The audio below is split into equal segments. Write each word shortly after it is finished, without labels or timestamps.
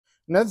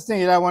Another thing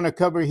that I want to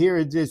cover here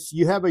is this.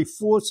 You have a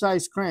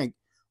full-size crank.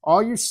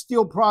 All your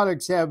steel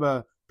products have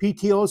a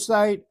PTO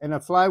side and a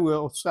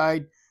flywheel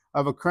side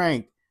of a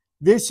crank.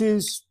 This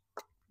is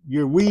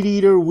your weed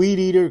eater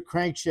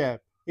crankshaft.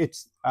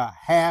 It's a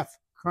half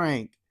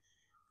crank.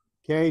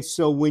 Okay,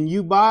 so when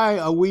you buy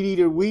a weed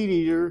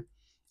eater,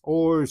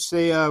 or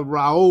say a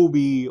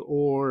Ryobi,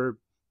 or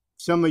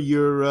some of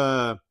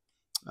your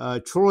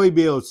Troy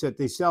bills that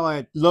they sell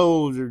at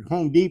Lowe's or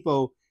Home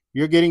Depot,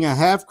 you're getting a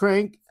half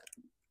crank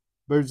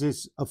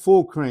versus a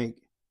full crank.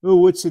 Oh,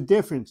 what's the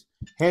difference?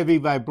 Heavy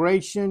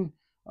vibration,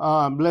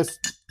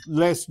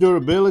 less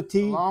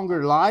durability,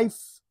 longer life.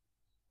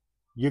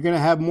 You're gonna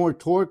have more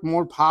torque,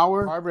 more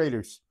power.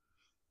 Carburetors.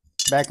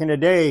 Back in the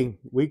day,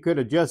 we could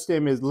adjust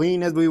them as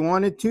lean as we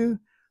wanted to,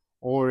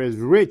 or as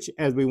rich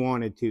as we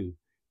wanted to.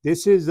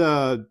 This is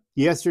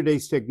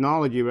yesterday's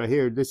technology right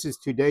here. This is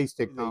today's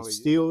technology.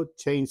 Steel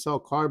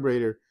chainsaw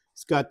carburetor.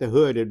 It's got the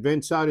hood. It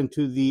vents out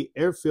into the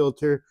air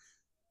filter.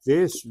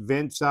 This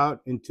vents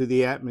out into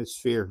the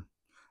atmosphere.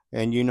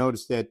 And you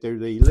notice that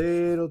there's a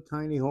little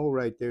tiny hole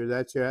right there.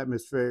 That's your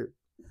atmospheric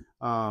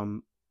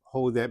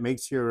hole that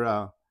makes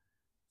your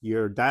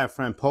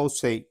diaphragm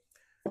pulsate.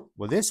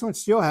 Well, this one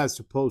still has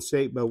to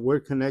pulsate, but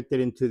we're connected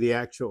into the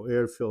actual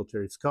air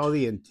filter. It's called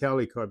the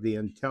IntelliCarb, the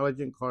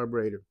intelligent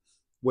carburetor,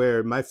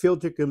 where my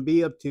filter can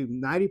be up to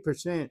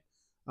 90%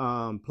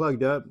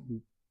 plugged up,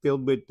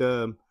 filled with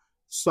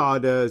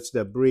sawdust,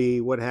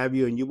 debris, what have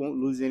you, and you won't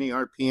lose any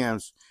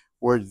RPMs.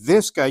 Where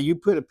this guy, you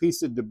put a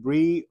piece of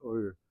debris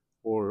or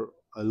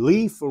a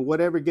leaf or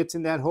whatever gets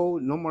in that hole,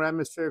 no more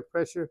atmospheric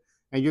pressure,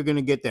 and you're going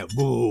to get that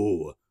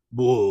boo,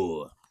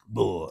 boo,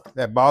 boo,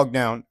 that bog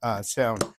down sound.